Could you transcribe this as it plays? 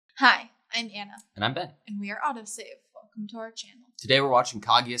Hi, I'm Anna. And I'm Ben. And we are AutoSave. Welcome to our channel. Today we're watching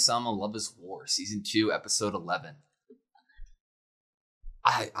Kaguya-sama Love is War, Season 2, Episode 11.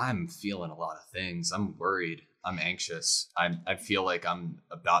 I'm feeling a lot of things. I'm worried. I'm anxious. I feel like I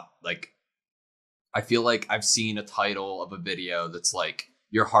feel like I've seen a title of a video that's like,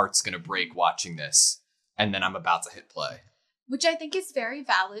 your heart's gonna break watching this, and then I'm about to hit play. Which I think is very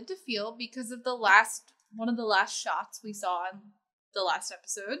valid to feel because of one of the last shots we saw in the last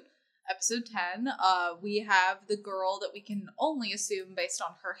episode, episode 10. We have the girl that we can only assume based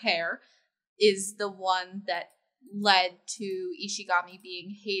on her hair is the one that led to Ishigami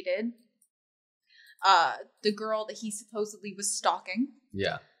being hated. The girl that he supposedly was stalking.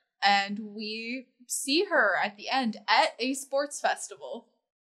 Yeah. And we see her at the end at a sports festival.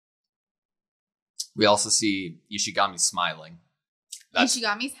 We also see Ishigami smiling.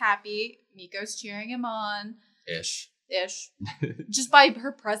 Ishigami's happy. Miko's cheering him on. Ish. Just by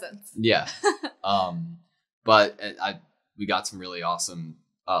her presence. Yeah. But we got some really awesome,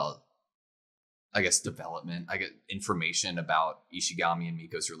 development. I get information about Ishigami and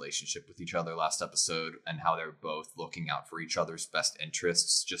Miko's relationship with each other last episode and how they're both looking out for each other's best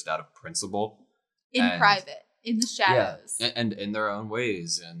interests just out of principle. In private. In the shadows. Yeah, and in their own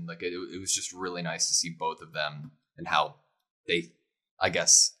ways. And like it was just really nice to see both of them and how they, I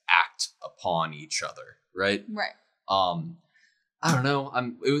guess, act upon each other. Right? Right. I don't know.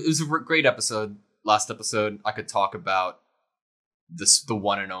 It was a great episode. Last episode, I could talk about the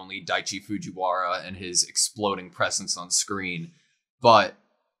one and only Daichi Fujiwara and his exploding presence on screen, but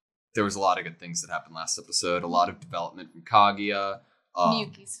there was a lot of good things that happened last episode. A lot of development from Kaguya.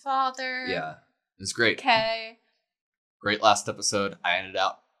 Miyuki's father. Yeah, it was great. Okay. Great last episode. I ended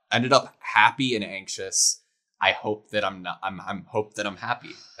up happy and anxious. I hope that I'm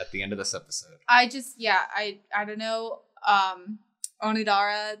happy at the end of this episode. I don't know.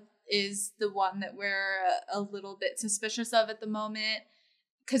 Onidara is the one that we're a little bit suspicious of at the moment,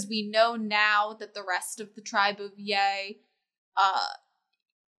 because we know now that the rest of the tribe of Yae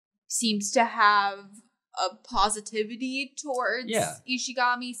seems to have a positivity towards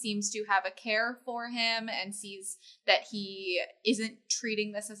Ishigami, seems to have a care for him, and sees that he isn't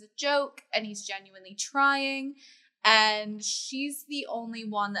treating this as a joke and he's genuinely trying. And she's the only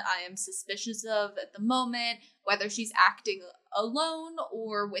one that I am suspicious of at the moment. Whether she's acting alone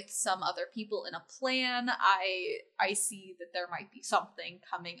or with some other people in a plan, I see that there might be something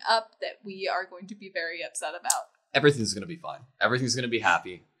coming up that we are going to be very upset about. Everything's going to be fine. Everything's going to be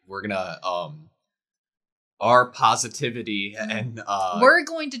happy. We're going to, our positivity and... we're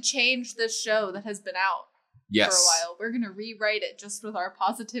going to change this show that has been out. Yes. For a while. We're going to rewrite it just with our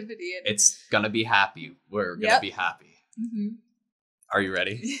positivity. And it's going to be happy. We're going to be happy. Mm-hmm. Are you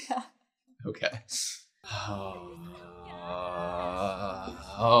ready? Yeah. Okay. Oh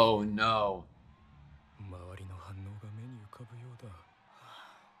no.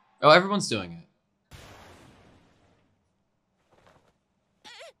 Oh, everyone's doing it.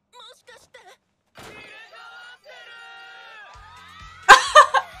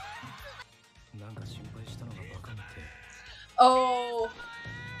 Oh.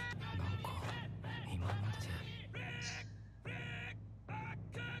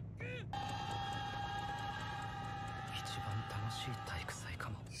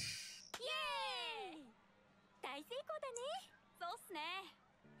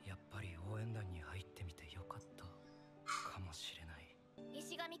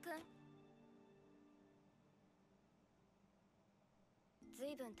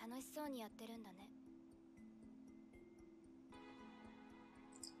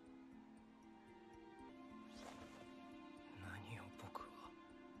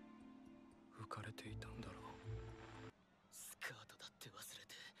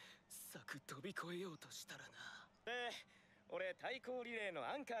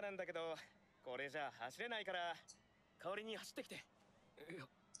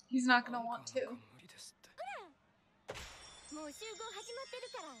 He's not gonna want to.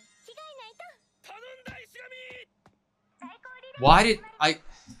 Why did I...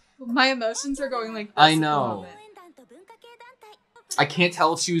 My emotions are going like this. I know. I can't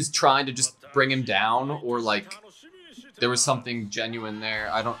tell if she was trying to just bring him down or like there was something genuine there.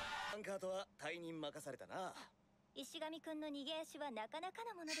 I don't...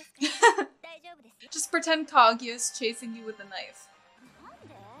 Just pretend Kaguya's chasing you with a knife.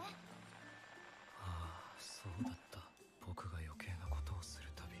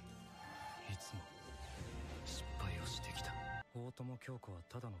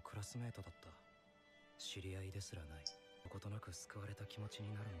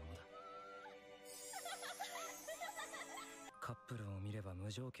 カップルを見れば無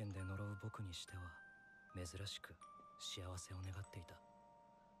条件で呪う僕にしては珍しく幸せを願っていた。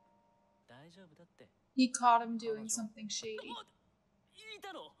大丈夫だって。He caught him doing something shady.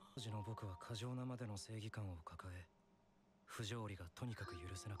 当時の僕は過剰なまでの正義感を抱え、不条理がとにかく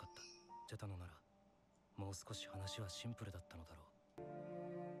許せなかった。してたのなら、もう少し話はシンプルだったのだろう。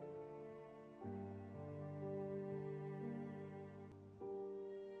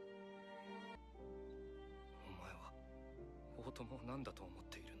お前は大友を何だと思っ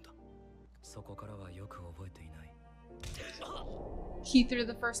ているんだ。そこからはよく覚えていない。He threw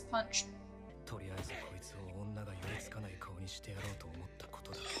the first punch. とりあえずこいつを女が寄りつかない顔にしてやろうと思ったこ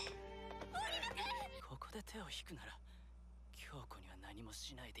とだけ。ここで手を引くなら京子には何も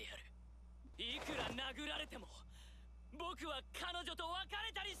しないでやる。いくら殴られても僕は彼女と別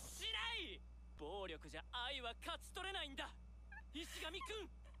れたりしない。暴力じゃ愛は勝ち取れないんだ。石上くん、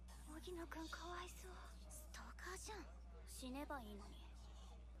荻野くんかわいそう。ストーカーじゃん。死ねばいいのに。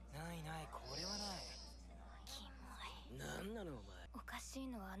ないない、これはない。キモい。なんなのお前。おかしい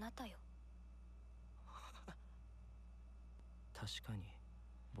のはあなたよ。確かに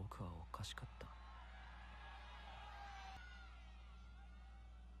僕はおかしかった。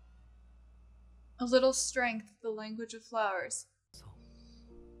A little strength, the language of flowers. そう、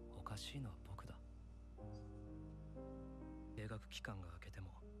おかしいのは僕だ。停学期間が明けて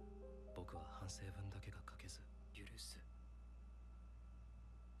も僕は反省文だけが書けず許す。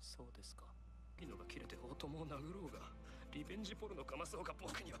そうですか。ピノが切れて大友を殴ろうがリベンジポルノかまそうが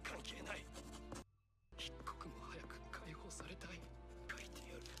僕には関係ない。一刻も早く解放されたい。書いて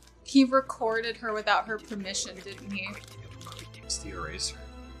やる。He recorded her without her permission, didn't he? It's the eraser.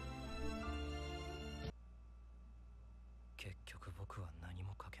 結局僕は何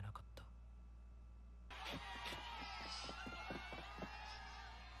も書けなかった。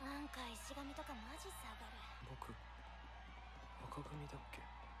なんか石神とかマジ下がる。僕赤組だっけ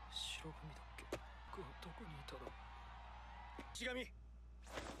白組だっけ。僕はどこにいたの。石神、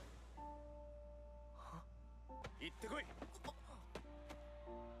は行ってこい。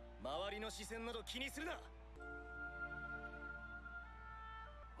周りの視線など気にするな。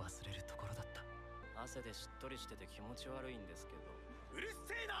忘れるところだった。汗でしっとりしてて気持ち悪いんですけど。うる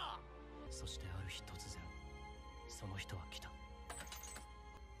せえな。そしてある日突然その人は来た。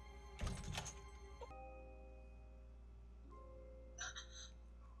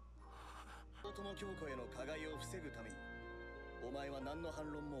大友京子への加害を防ぐためにお前は何の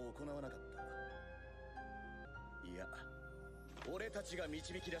反論も行わなかった。いや、俺たちが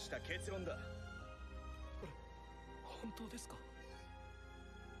導き出した結論だ。本当ですか。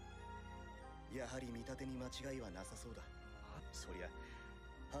やはり見立てに間違いはなさそうだ。そりゃ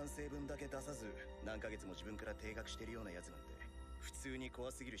反省文だけ出さず何ヶ月も自分から停学してるようなやつなんて普通に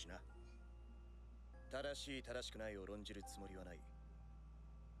怖すぎるしな。正しい正しくないを論じるつもりはない。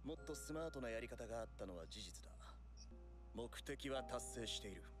もっとスマートなやり方があったのは事実だ。目的は達成して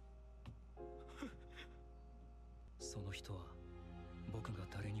いる。その人は僕が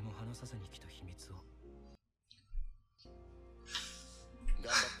誰にも話さずに来た秘密を。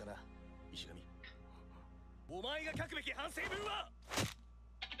頑張ったな石上。お前が書くべき反省文は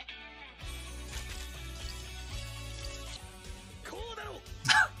こうだろう。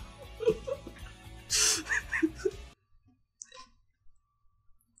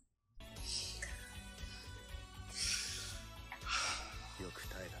よく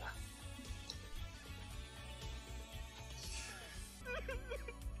耐えたな。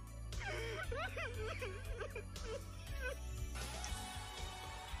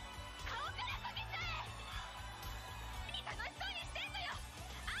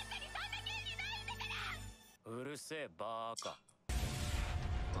うるせえバーカ。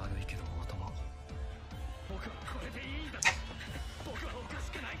悪いけど大友、僕はこれでいいんだ。僕はおかし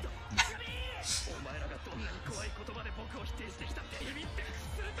くないと。お前らがどんなに怖い言葉で僕を否定してきたってビビって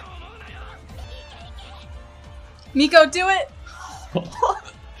すると思うなよ。Miko, do it!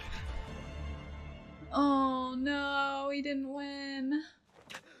 Oh no, we didn't win.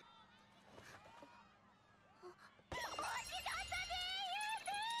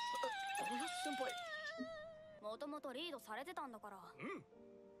 先輩。もともとリードされてたんだから。は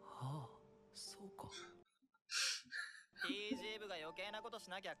あ、そうか。TG 部が余計なことし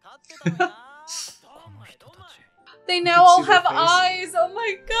なきゃ勝ってたのにな。この人たち。They now all have eyes. Oh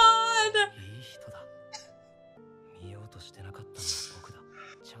my god. いい人だ。見ようとしてなかったのは僕だ。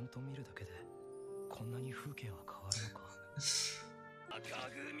ちゃんと見るだけでこんなに風景は変わるのか。赤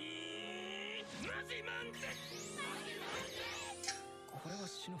組マジマンテ。これは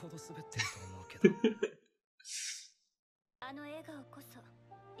死ぬほど滑ってると思うけど。あの笑顔こそ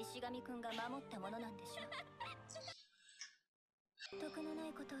石上くんが守ったものなんでしょ。得のな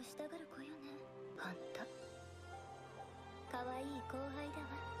いことをしたがる子よね。あんた可愛い後輩だ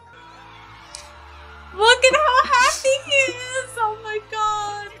わ。 Look at how happy he is! Oh my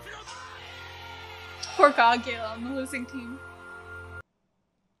god! Poor Kaguya on the losing team.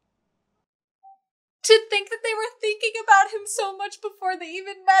 To think that they were thinking about him so much before they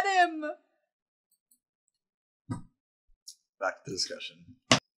even met him! Back to the discussion.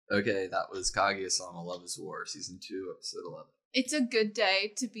 Okay, that was Kaguya-sama Love is War, Season 2, Episode 11. It's a good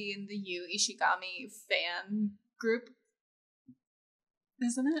day to be in the Yu Ishigami fan group.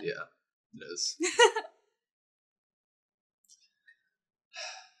 Isn't it? Yeah, it is.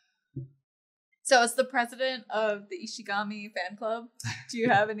 So, as the president of the Ishigami fan club, do you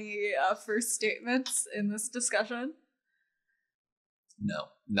have any first statements in this discussion? No,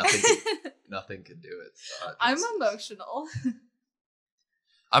 nothing can do it. I'm emotional.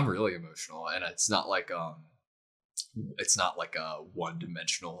 I'm really emotional, and it's not like a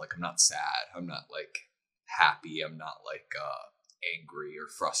one-dimensional, like, I'm not sad, I'm not like happy, I'm not like angry or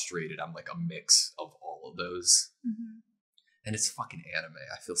frustrated. I'm like a mix of all of those. Mm-hmm. And it's fucking anime.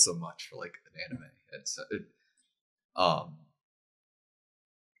 I feel so much for like an anime.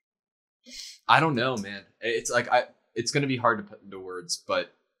 I don't know, man. It's like it's gonna be hard to put into words,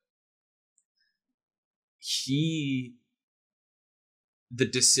 but the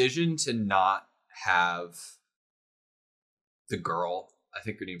decision to not have the girl, I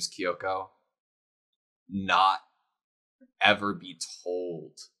think her name's Kyoko, not ever be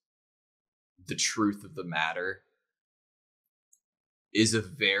told the truth of the matter is a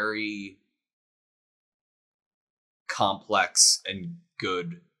very complex and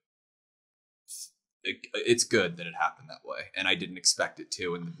good. It's good that it happened that way, and I didn't expect it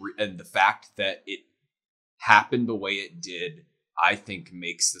to. And the fact that it happened the way it did, I think,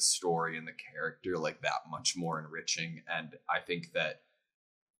 makes the story and the character like that much more enriching. And I think that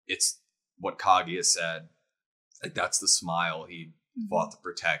it's what Kaguya said. Like, that's the smile he fought to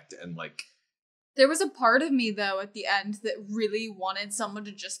protect, and like. There was a part of me, though, at the end that really wanted someone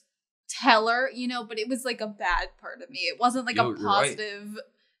to just tell her, but it was like a bad part of me. It wasn't like a positive,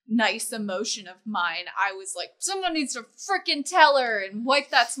 nice emotion of mine. I was like, someone needs to freaking tell her and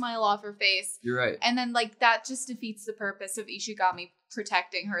wipe that smile off her face. You're right. And then, like, that just defeats the purpose of Ishigami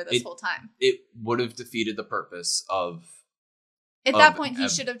protecting her this whole time. It would have defeated the purpose of... At that point, he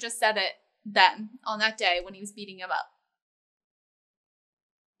should have just said it then, on that day, when he was beating him up.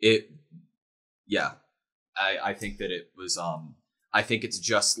 Yeah, I think that it was, I think it's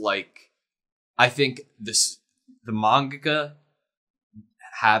just like, I think the mangaka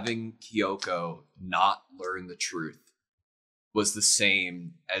having Kyoko not learn the truth was the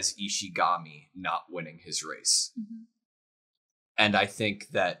same as Ishigami not winning his race. Mm-hmm. And I think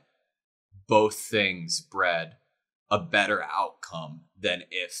that both things bred a better outcome than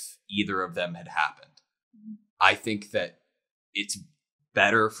if either of them had happened. Mm-hmm. I think that it's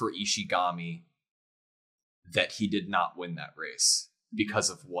better for Ishigami that he did not win that race because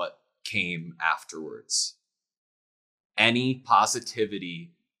of what came afterwards. Any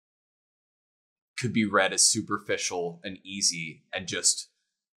positivity could be read as superficial and easy and just,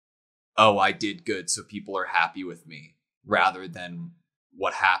 oh, I did good, so people are happy with me, rather than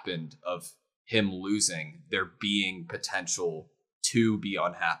what happened of him losing, there being potential to be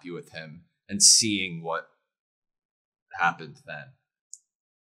unhappy with him and seeing what happened then.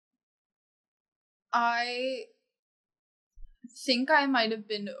 I think I might have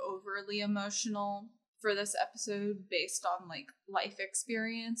been overly emotional for this episode based on like life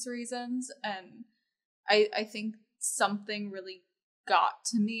experience reasons, and I think something really got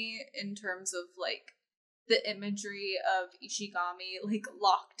to me in terms of like the imagery of Ishigami like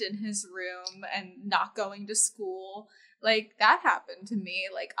locked in his room and not going to school. Like, that happened to me.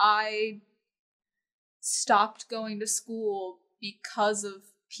 Like, I stopped going to school because of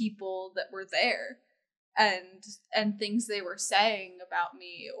people that were there and things they were saying about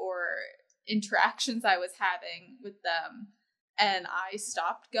me or interactions I was having with them, and I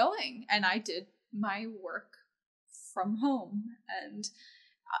stopped going and I did my work from home. And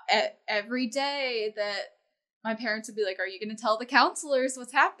every day that my parents would be like, are you going to tell the counselors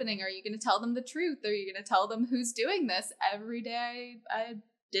what's happening? Are you going to tell them the truth? Are you going to tell them who's doing this? Every day I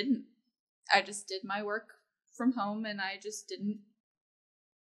didn't. I just did my work from home, and I just didn't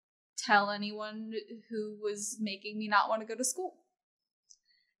tell anyone who was making me not want to go to school.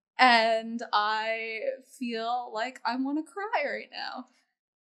 And I feel like I want to cry right now.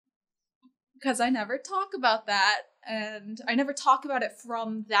 Because I never talk about that, and I never talk about it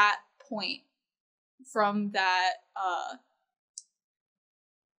from that point. From that,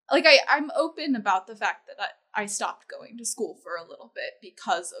 I'm open about the fact that I stopped going to school for a little bit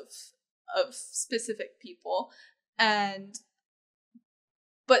because of specific people.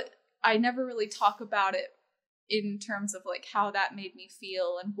 But I never really talk about it in terms of like how that made me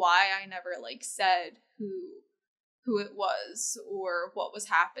feel and why I never like said who it was or what was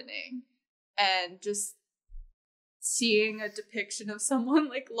happening. And just seeing a depiction of someone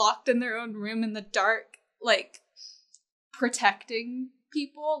like locked in their own room in the dark, like protecting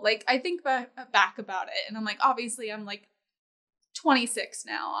people. Like I think back about it and I'm like, obviously I'm like 26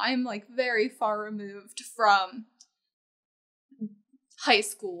 now. I'm like very far removed from high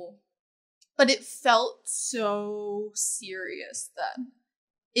school, but it felt so serious then.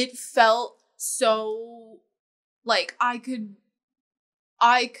 It felt so like I could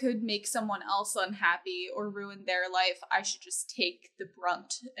make someone else unhappy or ruin their life. I should just take the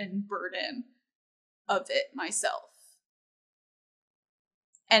brunt and burden of it myself.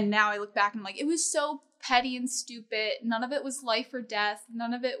 And now I look back and I'm like, it was so petty and stupid. None of it was life or death.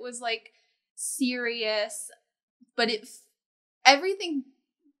 None of it was like serious. But everything,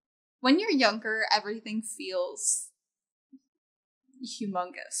 when you're younger, everything feels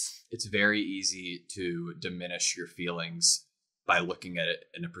humongous. It's very easy to diminish your feelings by looking at it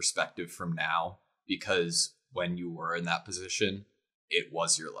in a perspective from now, because when you were in that position, it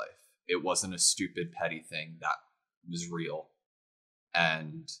was your life. It wasn't a stupid, petty thing that was real.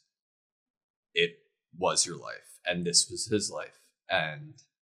 And it was your life. And this was his life. And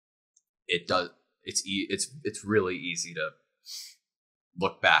it's really easy to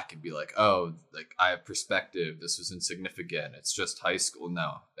look back and be like, oh, like I have perspective. This was insignificant. It's just high school.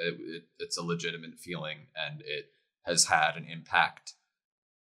 No, it's a legitimate feeling, and it has had an impact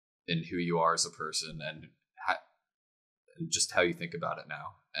in who you are as a person and just how you think about it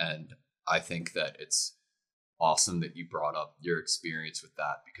now. And I think that it's awesome that you brought up your experience with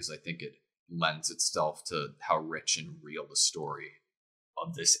that, because I think it lends itself to how rich and real the story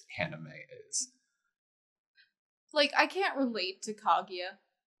of this anime is. Like, I can't relate to Kaguya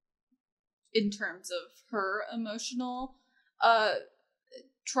in terms of her emotional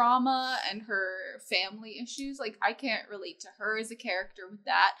trauma and her family issues. Like, I can't relate to her as a character with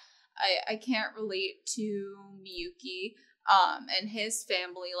that. I can't relate to Miyuki and his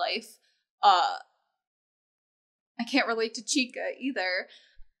family life. I can't relate to Chika either.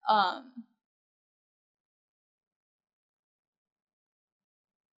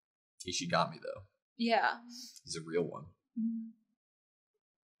 Ishigami, though. Yeah. He's a real one.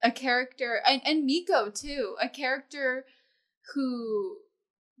 A character, and Miko too, a character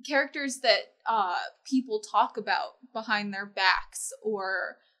characters that people talk about behind their backs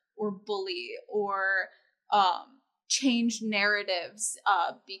or bully or change narratives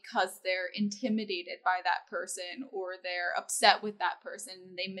because they're intimidated by that person or they're upset with that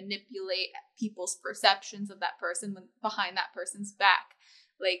person. They manipulate people's perceptions of that person behind that person's back.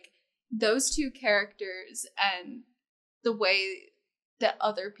 Like, those two characters and the way that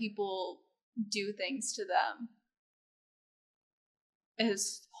other people do things to them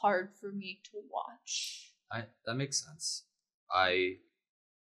is hard for me to watch. That makes sense. I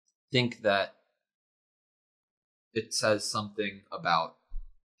think that it says something about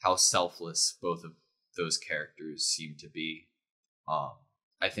how selfless both of those characters seem to be.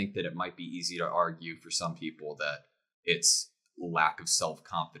 I think that it might be easy to argue for some people that it's lack of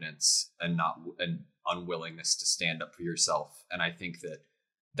self-confidence and unwillingness to stand up for yourself. And I think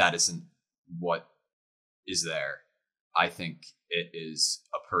that isn't what is there. I think it is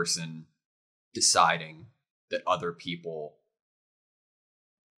a person deciding that other people,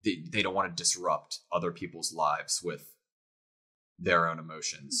 they don't want to disrupt other people's lives with their own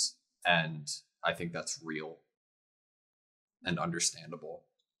emotions. And I think that's real and understandable,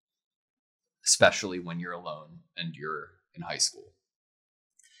 especially when you're alone and you're in high school.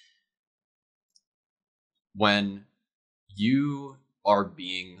 When you are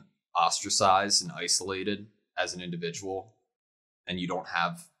being ostracized and isolated as an individual and you don't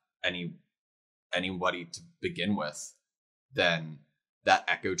have anybody to begin with, then that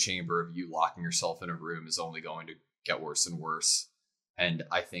echo chamber of you locking yourself in a room is only going to get worse and worse. And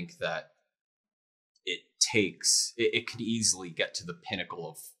I think that it can easily get to the pinnacle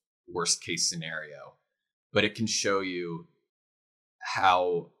of worst case scenario, but it can show you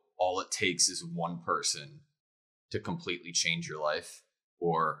how all it takes is one person to completely change your life,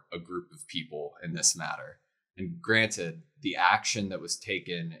 or a group of people in this matter. And granted, the action that was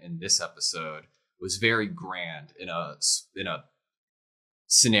taken in this episode was very grand in a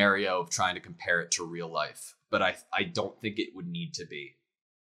scenario of trying to compare it to real life, but I don't think it would need to be.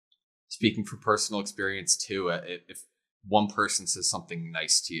 Speaking from personal experience too, if one person says something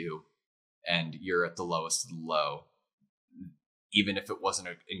nice to you, and you're at the lowest of the low, even if it wasn't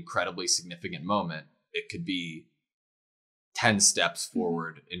an incredibly significant moment, it could be 10 steps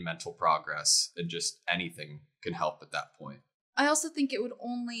forward in mental progress, and just anything can help at that point. I also think it would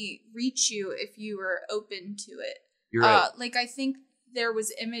only reach you if you were open to it. You're right. Like, I think there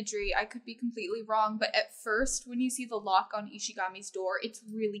was imagery, I could be completely wrong, but at first, when you see the lock on Ishigami's door, it's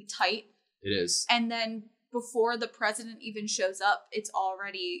really tight. It is. And then before the president even shows up, it's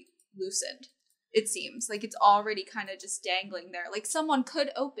already loosened. It seems like it's already kind of just dangling there. Like, someone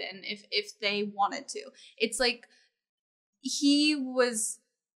could open if they wanted to. It's like he was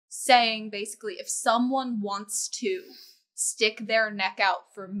saying, basically, if someone wants to stick their neck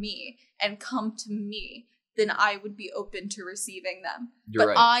out for me and come to me, then I would be open to receiving them. You're but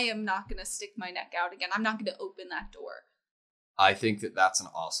right. I am not going to stick my neck out again. I'm not going to open that door. I think that that's an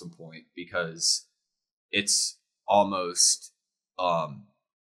awesome point, because it's almost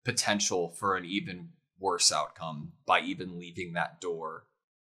potential for an even worse outcome by even leaving that door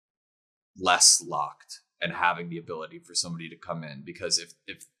less locked and having the ability for somebody to come in. Because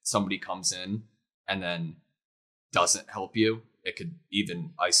if somebody comes in and then doesn't help you, it could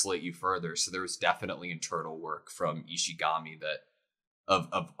even isolate you further. So there was definitely internal work from Ishigami that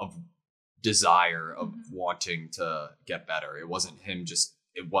of desire, of wanting to get better. It wasn't him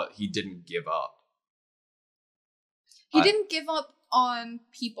he didn't give up. He didn't give up on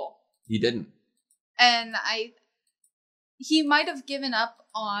people. He didn't. And he might have given up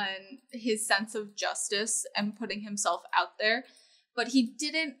on his sense of justice and putting himself out there, but he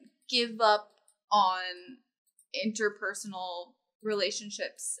didn't give up on interpersonal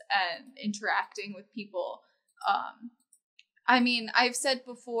relationships and interacting with people. I mean, I've said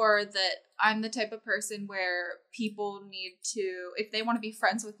before that I'm the type of person where people need to, if they want to be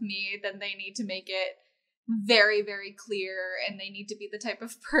friends with me, then they need to make it very, very clear, and they need to be the type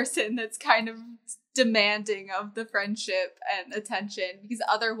of person that's kind of demanding of the friendship and attention, because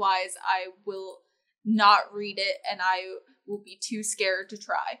otherwise I will not read it and I will be too scared to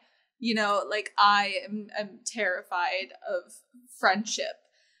try. You know, like, I am terrified of friendship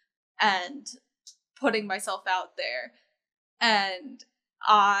and putting myself out there. And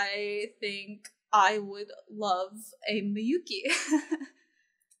I think I would love a Miyuki.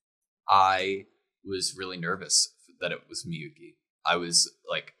 I was really nervous that it was Miyuki. I was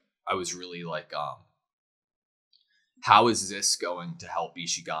really like, how is this going to help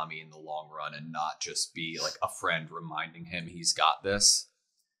Ishigami in the long run and not just be like a friend reminding him he's got this?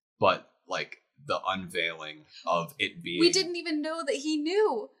 But like the unveiling of it being, we didn't even know that he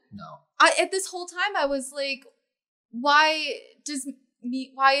knew. No. At this whole time I was like, why is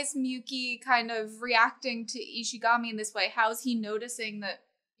Miyuki kind of reacting to Ishigami in this way? How is he noticing that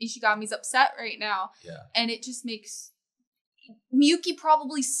Ishigami's upset right now? Yeah. And it just makes Miyuki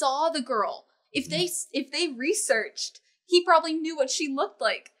probably saw the girl. If they researched, he probably knew what she looked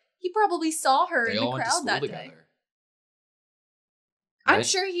like. He probably saw her in the crowd that day. Right? I'm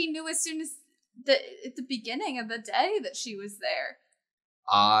sure he knew as soon as at the beginning of the day that she was there.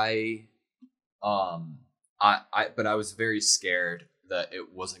 But I was very scared that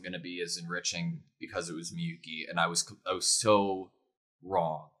it wasn't going to be as enriching because it was Miyuki, and I was so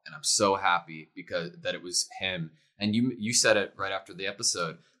wrong, and I'm so happy because that it was him. And you said it right after the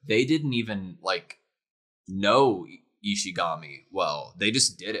episode. They didn't even like know Ishigami well. They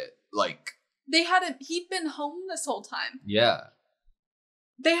just did it. Like, he'd been home this whole time. Yeah.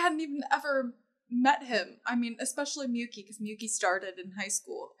 They hadn't even ever met him. I mean, especially Miyuki, because Miyuki started in high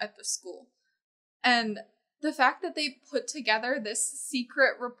school at the school. And the fact that they put together this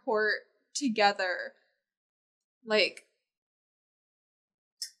secret report together, like,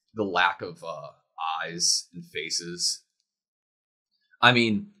 the lack of eyes and faces. I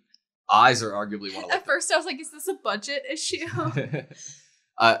mean, eyes are arguably one of at first I was like, is this a budget issue?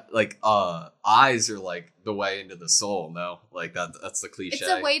 Eyes are like the way into the soul. No, like that's the cliche. It's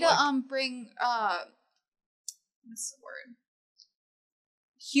a way to bring what's the word?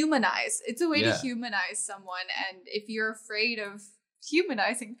 Humanize. It's a way to humanize someone, and if you're afraid of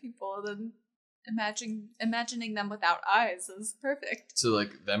humanizing people, then imagining them without eyes is perfect. So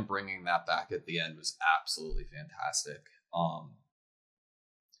like them bringing that back at the end was absolutely fantastic.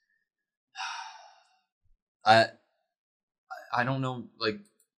 I don't know, like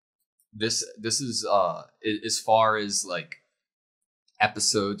this is as far as like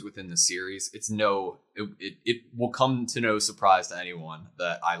episodes within the series, it will come to no surprise to anyone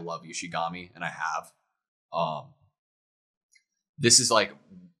that I love Ishigami, and I have. This is like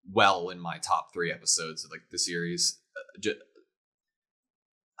well in my top 3 episodes of like the series.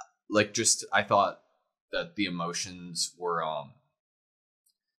 I thought that the emotions were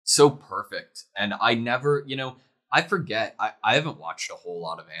so perfect. And I never, I forget. I haven't watched a whole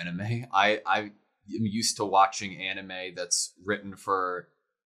lot of anime. I'm used to watching anime that's written for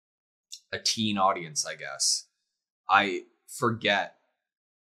a teen audience, I guess. I forget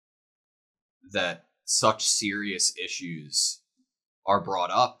that such serious issues are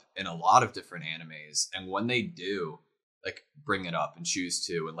brought up in a lot of different animes, and when they do, like, bring it up and choose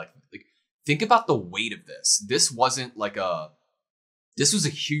to, and like think about the weight of this. This wasn't like this was a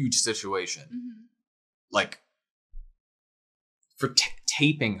huge situation. Mm-hmm. Like, for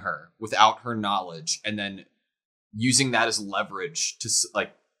taping her without her knowledge and then using that as leverage to,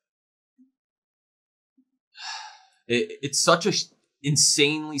 like, it's such a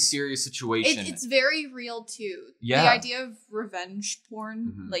insanely serious situation. It's very real too. Yeah. The idea of revenge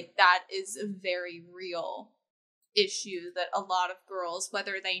porn, Mhm. like, that is a very real issue that a lot of girls,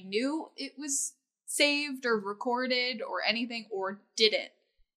 whether they knew it was saved or recorded or anything, or didn't,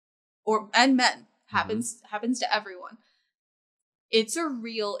 and men, happens to everyone. It's a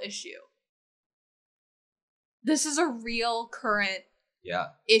real issue. This is a real current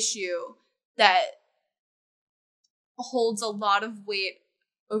issue that holds a lot of weight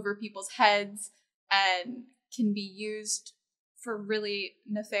over people's heads and can be used for really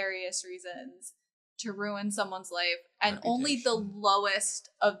nefarious reasons to ruin someone's life. And only the lowest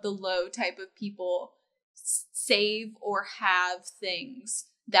of the low type of people save or have things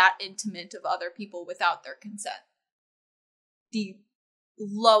that intimate of other people without their consent. The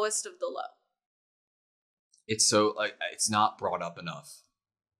lowest of the low. It's so, like, it's not brought up enough,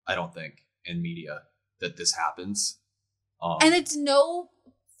 I don't think, in media that this happens. And it's no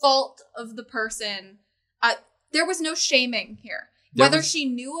fault of the person. There was no shaming here. Whether she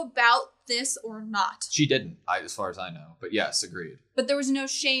knew about this or not. She didn't, as far as I know. But yes, agreed. But there was no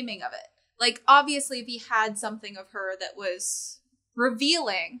shaming of it. Like, obviously, if he had something of her that was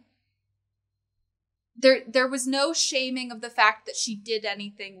revealing, there was no shaming of the fact that she did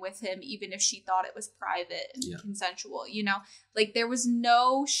anything with him, even if she thought it was private and consensual, Like, there was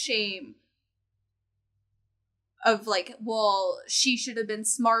no shame of, like, well, she should have been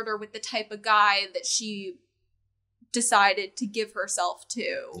smarter with the type of guy that she decided to give herself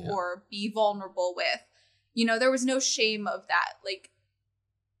to or be vulnerable with. There was no shame of that. Like,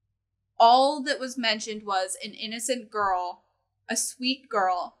 all that was mentioned was an innocent girl, a sweet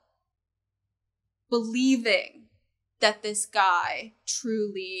girl, believing that this guy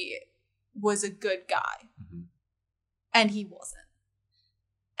truly was a good guy. Mm-hmm. And he wasn't.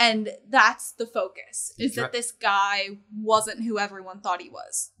 And that's the focus, is that this guy wasn't who everyone thought he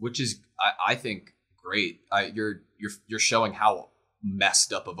was. Which is, I think, great. You're showing how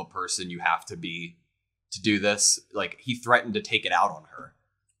messed up of a person you have to be to do this. Like, he threatened to take it out on her.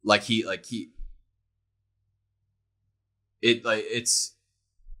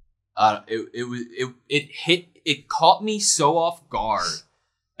 It caught me so off guard,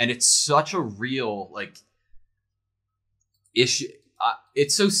 and it's such a real, like, issue.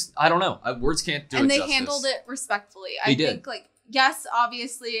 It's so, I don't know. Words can't do it justice. And they handled it respectfully. I think, like, yes,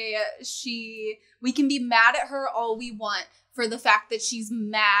 obviously, we can be mad at her all we want for the fact that she's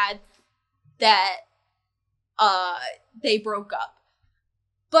mad that they broke up.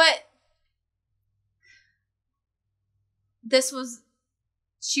 But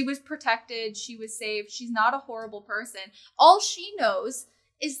she was protected, she was saved, she's not a horrible person. All she knows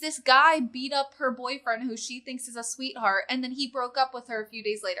is this guy beat up her boyfriend who she thinks is a sweetheart, and then he broke up with her a few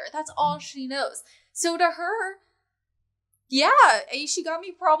days later. That's all she knows. So to her, yeah,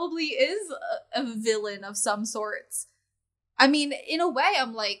 Ishigami probably is a villain of some sorts. I mean, in a way,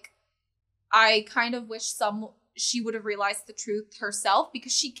 I'm like, I kind of wish she would have realized the truth herself,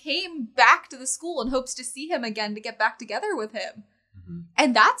 because she came back to the school in hopes to see him again to get back together with him. Mm-hmm.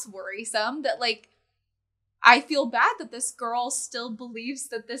 And that's worrisome, that, like, I feel bad that this girl still believes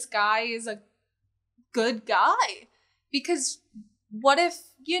that this guy is a good guy. Because what if,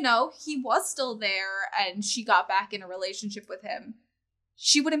 he was still there and she got back in a relationship with him?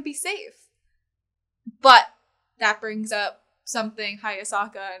 She wouldn't be safe. But that brings up something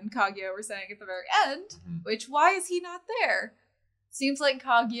Hayasaka and Kaguya were saying at the very end, which, why is he not there? Seems like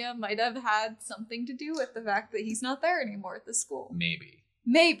Kaguya might have had something to do with the fact that he's not there anymore at the school.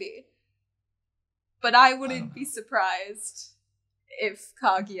 Maybe. But I wouldn't be surprised if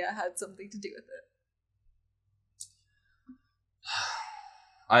Kaguya had something to do with it.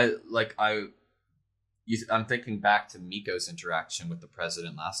 I'm thinking back to Miko's interaction with the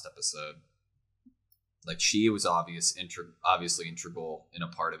president last episode. Like, she was obviously integral in a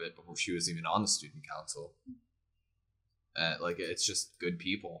part of it before she was even on the student council. It's just good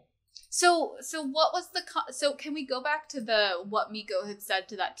people. So what was so can we go back to what Miko had said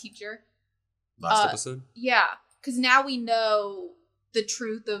to that teacher? Last episode? Yeah, because now we know the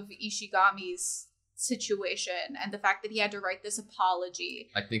truth of Ishigami's situation and the fact that he had to write this apology.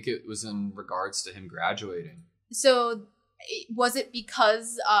 I think it was in regards to him graduating. So was it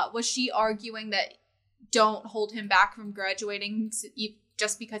because, was she arguing that don't hold him back from graduating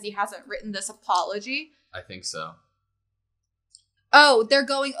just because he hasn't written this apology? I think so. Oh, they're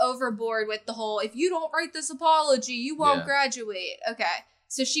going overboard with the whole, if you don't write this apology, you won't graduate. Okay.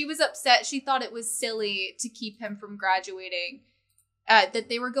 So she was upset. She thought it was silly to keep him from graduating. That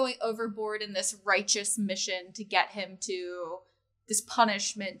they were going overboard in this righteous mission to get him to, this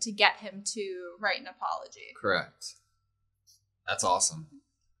punishment to get him to write an apology. Correct. That's awesome.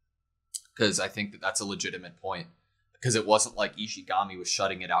 Because I think that's a legitimate point. Because it wasn't like Ishigami was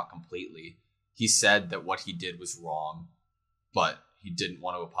shutting it out completely. He said that what he did was wrong, but he didn't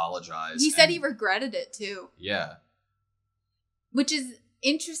want to apologize. He said he regretted it too. Yeah. Which is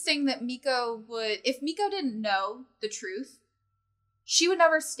interesting that Miko would, if Miko didn't know the truth, she would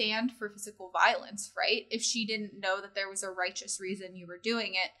never stand for physical violence, right? If she didn't know that there was a righteous reason you were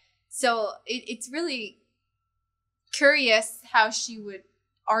doing it. So it's really curious how she would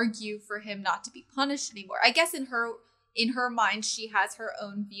argue for him not to be punished anymore. I guess in her mind, she has her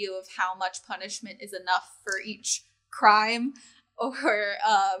own view of how much punishment is enough for each crime or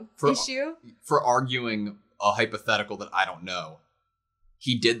issue. For arguing a hypothetical that I don't know.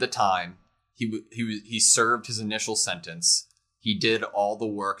 He did the time. He served his initial sentence. He did all the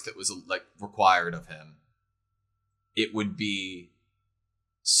work that was like required of him. It would be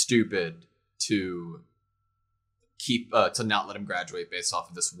stupid to keep to not let him graduate based off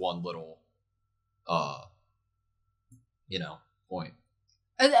of this one little point.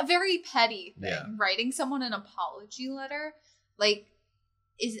 A very petty thing. Yeah. Writing someone an apology letter, like,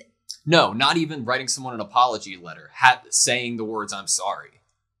 is it? No, not even writing someone an apology letter. Saying the words "I'm sorry,"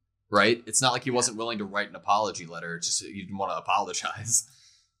 right? It's not like he wasn't willing to write an apology letter. It's just he didn't want to apologize.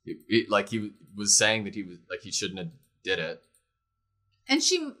 Like he was saying that he shouldn't have did it. And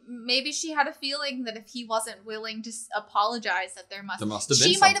maybe she had a feeling that if he wasn't willing to apologize, that there must have been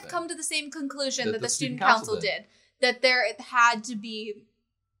something. She might have come to the same conclusion that the student council did. That there had to be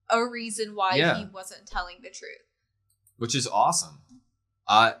a reason why he wasn't telling the truth. Which is awesome.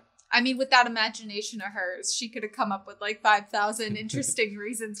 I mean, with that imagination of hers, she could have come up with like 5,000 interesting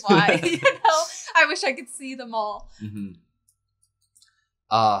reasons why. I wish I could see them all. Mm-hmm.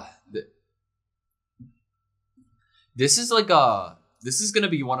 This is going to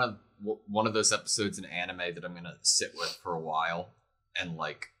be one of those episodes in anime that I'm going to sit with for a while and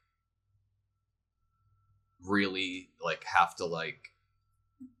like really like have to like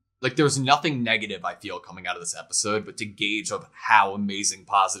there's nothing negative I feel coming out of this episode, but to gauge of how amazing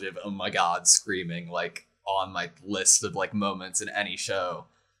positive, oh my god, screaming like on my list of like moments in any show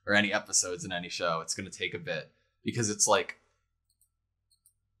or any episodes in any show, it's going to take a bit because it's like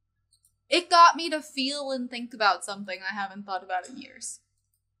it got me to feel and think about something I haven't thought about in years.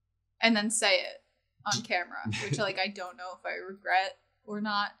 And then say it on camera, which like I don't know if I regret or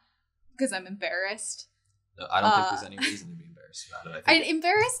not because I'm embarrassed. No, I don't think there's any reason to be embarrassed about it.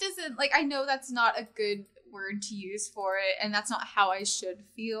 Embarrassed isn't like, I know that's not a good word to use for it, and that's not how I should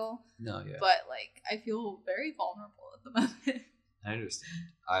feel. No, yeah. But like I feel very vulnerable at the moment. I understand.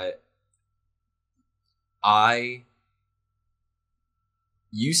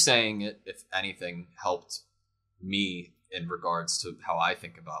 You saying it, if anything, helped me in regards to how I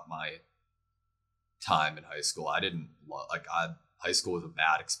think about my time in high school. High school was a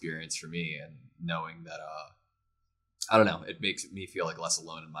bad experience for me, and knowing that, I don't know, it makes me feel like less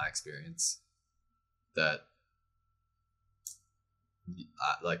alone in my experience. That,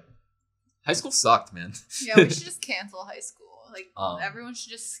 high school sucked, man. Yeah, we should just cancel high school. Like, everyone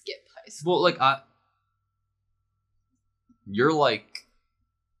should just skip high school. Well, you're like,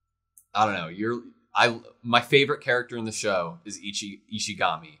 I don't know, my favorite character in the show is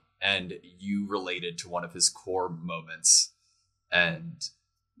Ishigami, and you related to one of his core moments, and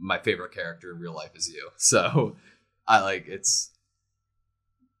my favorite character in real life is you. So it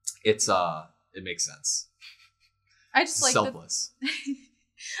makes sense. I just like selfless.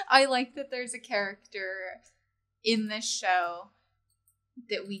 I like that there's a character in this show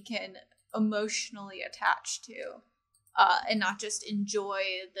that we can emotionally attach to. And not just enjoy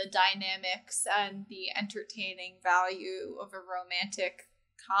the dynamics and the entertaining value of a romantic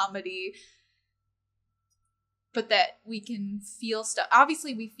comedy, but that we can feel stuff.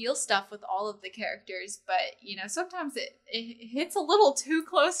 Obviously, we feel stuff with all of the characters, but, sometimes it hits a little too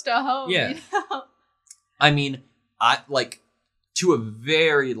close to home. Yeah. I mean, to a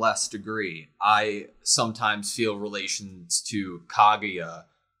very less degree, I sometimes feel relations to Kaguya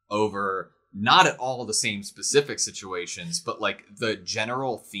over not at all the same specific situations, but like the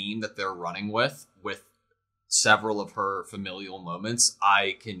general theme that they're running with several of her familial moments,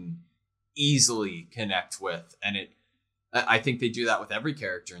 I can easily connect with. And I think they do that with every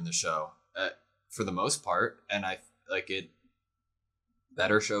character in the show for the most part. And I like it.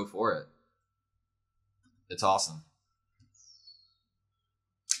 Better show for it. It's awesome.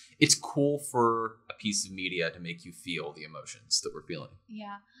 It's cool for a piece of media to make you feel the emotions that we're feeling.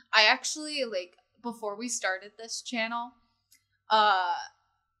 Yeah. I actually, like, before we started this channel,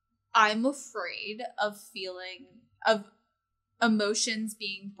 I'm afraid of emotions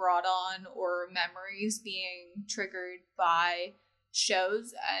being brought on or memories being triggered by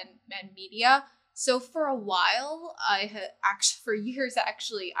shows and media. So for a while, for years,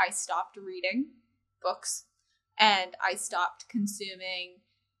 I stopped reading books and I stopped consuming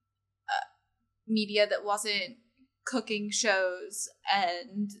media that wasn't cooking shows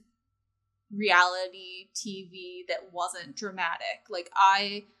and reality TV that wasn't dramatic. Like,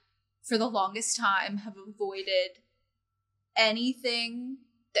 I, for the longest time, have avoided anything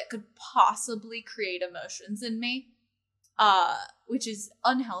that could possibly create emotions in me, which is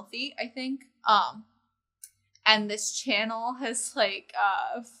unhealthy, I think. And this channel has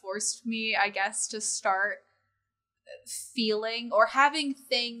forced me, I guess, to start feeling or having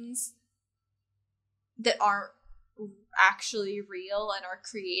things that aren't actually real and are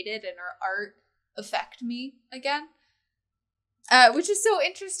created and are art affect me again. Which is so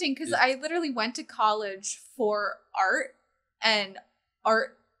interesting because I literally went to college for art, and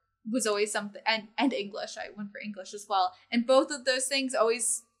art was always something, and English. I went for English as well. And both of those things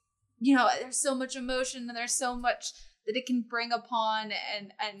always, there's so much emotion and there's so much that it can bring upon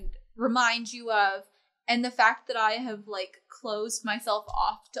and remind you of. And the fact that I have closed myself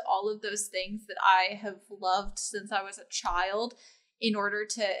off to all of those things that I have loved since I was a child in order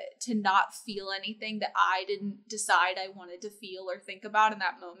to not feel anything that I didn't decide I wanted to feel or think about in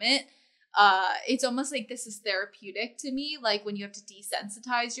that moment. It's almost like this is therapeutic to me. Like when you have to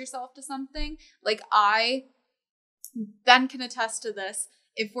desensitize yourself to something. Like Ben can attest to this.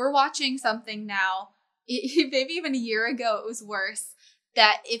 If we're watching something now, maybe even a year ago, it was worse.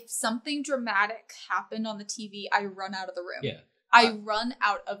 That if something dramatic happened on the TV, I run out of the room. Yeah. I run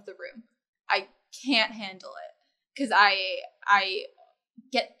out of the room. I can't handle it because I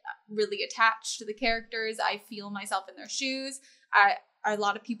get really attached to the characters. I feel myself in their shoes. A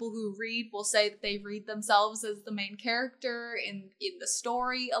lot of people who read will say that they read themselves as the main character in the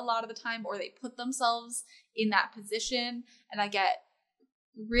story a lot of the time, or they put themselves in that position, and I get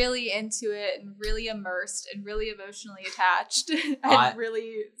really into it and really immersed and really emotionally attached and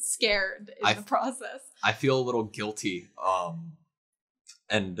really scared in the process. I feel a little guilty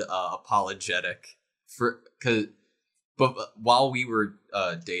and apologetic but while we were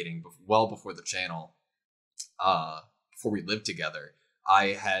dating, well before the channel, before we lived together, I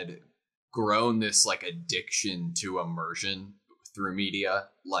had grown this addiction to immersion through media.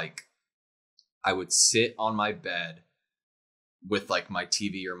 Like, I would sit on my bed with my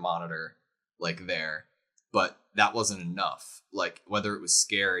TV or monitor there, but that wasn't enough. Whether it was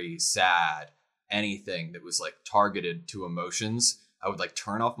scary, sad, anything that was targeted to emotions, I would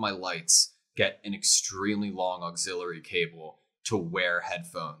turn off my lights, get an extremely long auxiliary cable to wear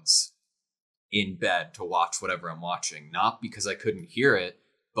headphones in bed to watch whatever I'm watching. Not because I couldn't hear it,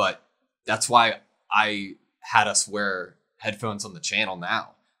 but that's why I had us wear headphones on the channel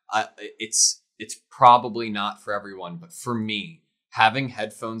now. It's probably not for everyone, but for me, having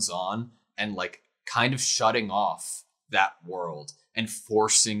headphones on and kind of shutting off that world and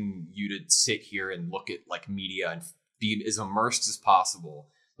forcing you to sit here and look at media and be as immersed as possible,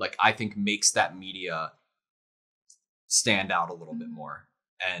 I think makes that media stand out a little bit more.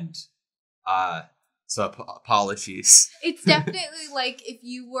 And so apologies. It's definitely if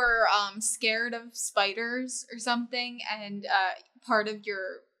you were scared of spiders or something, and part of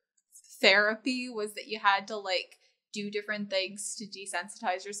your therapy was that you had to do different things to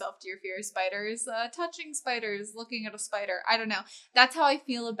desensitize yourself to your fear of spiders, touching spiders, looking at a spider. I don't know. That's how I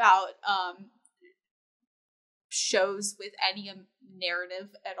feel about shows with any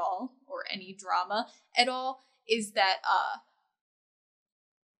narrative at all or any drama at all, is that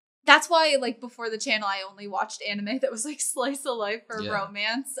that's why before the channel I only watched anime that was slice of life or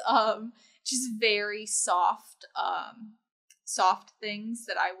romance, just very soft things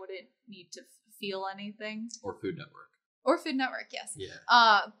that I wouldn't need to feel anything. Or Food Network. Yes.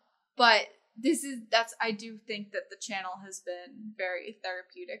 Yeah. But I do think that the channel has been very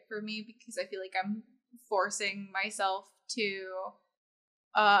therapeutic for me because I feel like I'm forcing myself to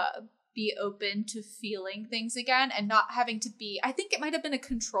be open to feeling things again and not having to be, I think it might have been a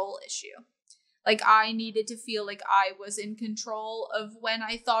control issue. Like, I needed to feel like I was in control of when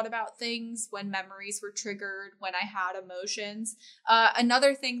I thought about things, when memories were triggered, when I had emotions.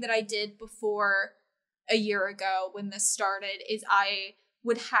 Another thing that I did before a year ago when this started is I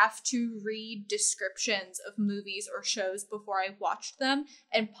would have to read descriptions of movies or shows before I watched them,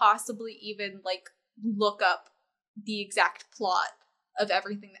 and possibly even, like, look up the exact plot of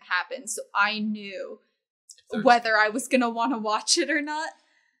everything that happened, so I knew whether I was going to want to watch it or not.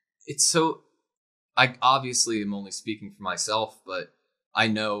 It's so... I obviously am only speaking for myself, but I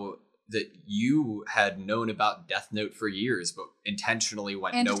know that you had known about Death Note for years, but intentionally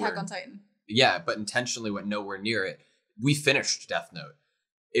went and nowhere. Attack on Titan. Yeah, but intentionally went nowhere near it. We finished Death Note.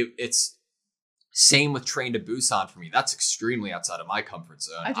 It's same with Train to Busan for me. That's extremely outside of my comfort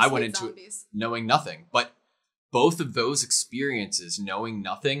zone. I went into it knowing nothing, but both of those experiences, knowing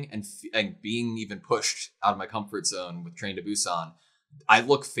nothing and being even pushed out of my comfort zone with Train to Busan, I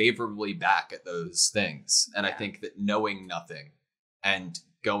look favorably back at those things. And I think that knowing nothing and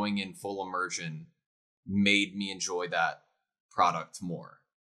going in full immersion made me enjoy that product more.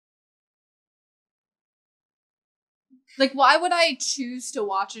 Like, why would I choose to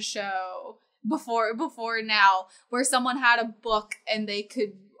watch a show before now where someone had a book and they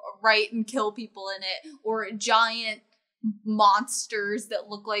could write and kill people in it, or giant monsters that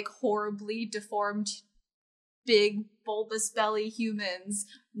look like horribly deformed big bulbous belly humans,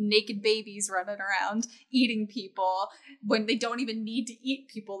 naked babies running around eating people when they don't even need to eat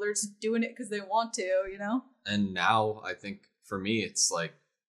people, they're just doing it because they want to, you know? And now I think for me it's like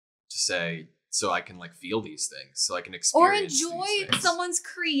to say, so I can like feel these things, so I can experience or enjoy these things. Someone's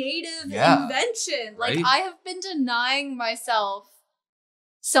creative invention. Like, right? I have been denying myself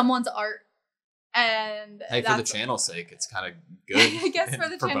someone's art. And hey, for the channel's sake, it's kind of good. I guess for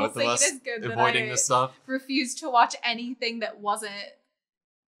the channel's sake, it is good avoiding that this stuff. Refused to watch anything that wasn't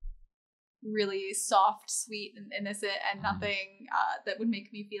really soft, sweet, and innocent, and nothing that would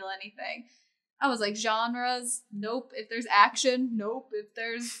make me feel anything. I was like, genres, nope. If there's action, nope. If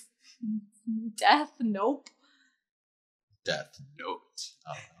there's death, nope. Death, nope.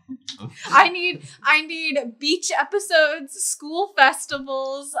 I need beach episodes, school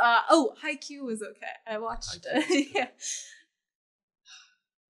festivals. Haikyuu was okay. I watched it. Yeah.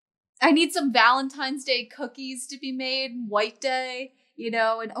 I need some Valentine's Day cookies to be made, White Day, you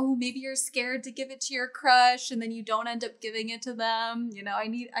know, and maybe you're scared to give it to your crush and then you don't end up giving it to them. You know, I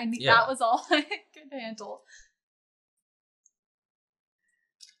need that was all I could handle.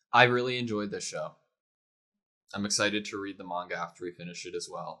 I really enjoyed this show. I'm excited to read the manga after we finish it as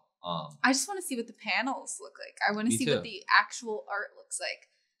well. I just want to see what the panels look like. I want to see what the actual art looks like.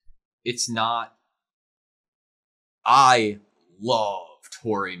 It's not... I loved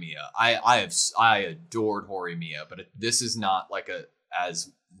Horimiya. I adored Horimiya, but this is not like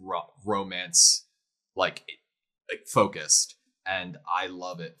as romance like focused, and I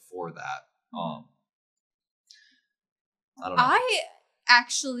love it for that. I don't know. I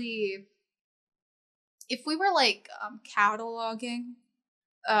actually, if we were like cataloging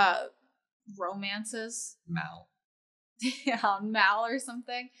romances, Mal on Mal or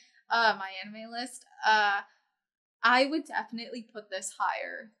something, my anime list, I would definitely put this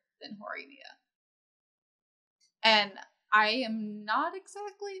higher than Horimiya. And I am not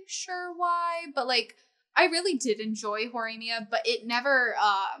exactly sure why, but like, I really did enjoy Horimiya, but it never,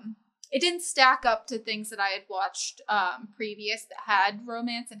 it didn't stack up to things that I had watched previous that had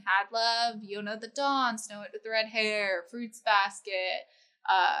romance and had love. Yona the Dawn, Snow White with the Red Hair, Fruits Basket,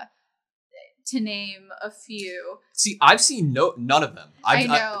 to name a few. See, I've seen none of them. I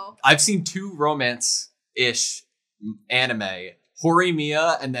know. I've seen 2 romance-ish anime,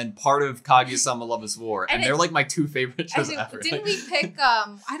 Horimiya, and then part of Kaguya-sama Love is War, and they're like my 2 favorite shows ever. Didn't we pick?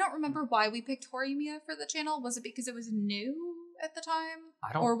 I don't remember why we picked Horimiya for the channel. Was it because it was new at the time?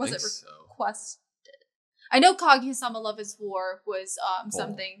 I don't. Or was think it requested? I know Kaguya-sama Love is War was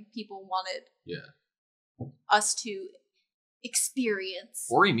something people wanted. Us to experience.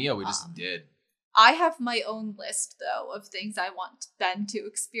 Horimiya we just did. I have my own list though of things I want Ben to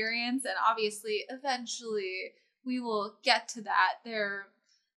experience, and obviously eventually we will get to that. There,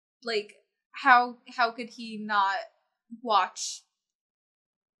 like, how could he not watch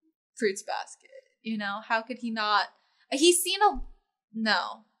Fruits Basket? You know, how could he not? He's seen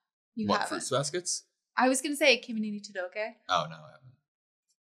no. You what, haven't. Fruits Baskets? I was gonna say Kimi ni Todoke. Oh no, I haven't.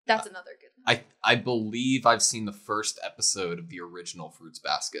 That's another good one. I believe I've seen the first episode of the original Fruits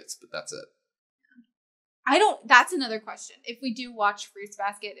Baskets, but that's it. That's another question. If we do watch Fruits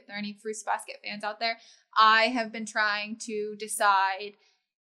Basket, if there are any Fruits Basket fans out there, I have been trying to decide,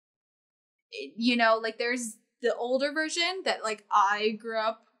 like there's the older version that like I grew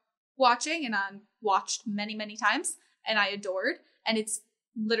up watching and I watched many, many times and I adored. And it's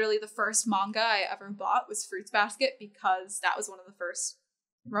literally the first manga I ever bought was Fruits Basket because that was one of the first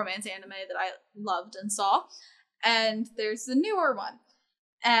romance anime that I loved and saw. And there's the newer one.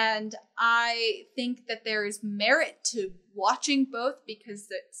 And I think that there is merit to watching both because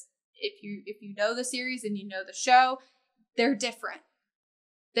that's, if you know the series and you know the show, they're different.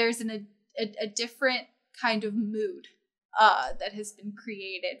 There's a different kind of mood that has been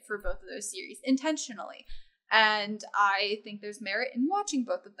created for both of those series intentionally. And I think there's merit in watching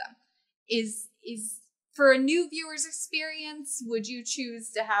both of them. Is for a new viewer's experience, would you choose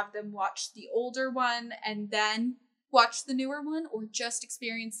to have them watch the older one and then watch the newer one, or just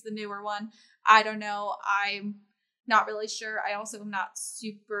experience the newer one? I don't know. I'm not really sure. I also am not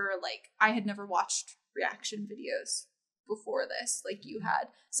super, I had never watched reaction videos before this like you had.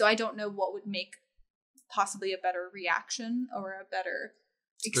 So I don't know what would make possibly a better reaction or a better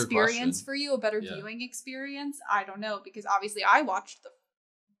experience for you, a better viewing experience. I don't know, because obviously I watched the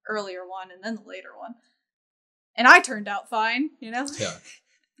earlier one and then the later one. And I turned out fine, Yeah.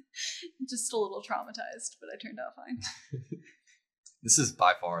 Just a little traumatized, but I turned out fine. This is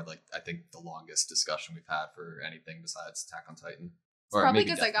by far, I think the longest discussion we've had for anything besides Attack on Titan. It's probably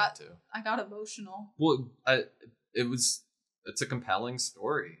because I got emotional. Well, it's a compelling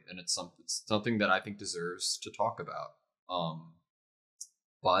story, and it's something that I think deserves to talk about.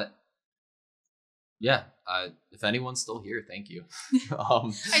 But yeah, if anyone's still here, thank you.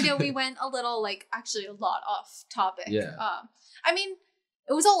 I know we went a little, actually a lot off topic. Yeah. I mean,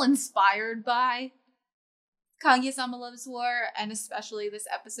 it was all inspired by Kaguya-sama Loves War, and especially this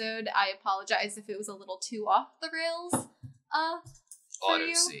episode. I apologize if it was a little too off the rails.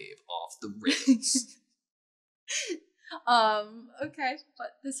 AutoSave off the rails. Okay, but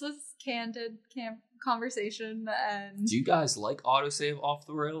this was candid conversation, and do you guys like AutoSave off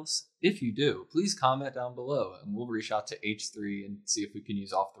the rails? If you do, please comment down below and we'll reach out to H3 and see if we can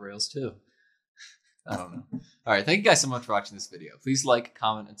use off the rails too. I don't know. All right, thank you guys so much for watching this video. Please like,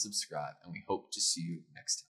 comment, and subscribe, and we hope to see you next time.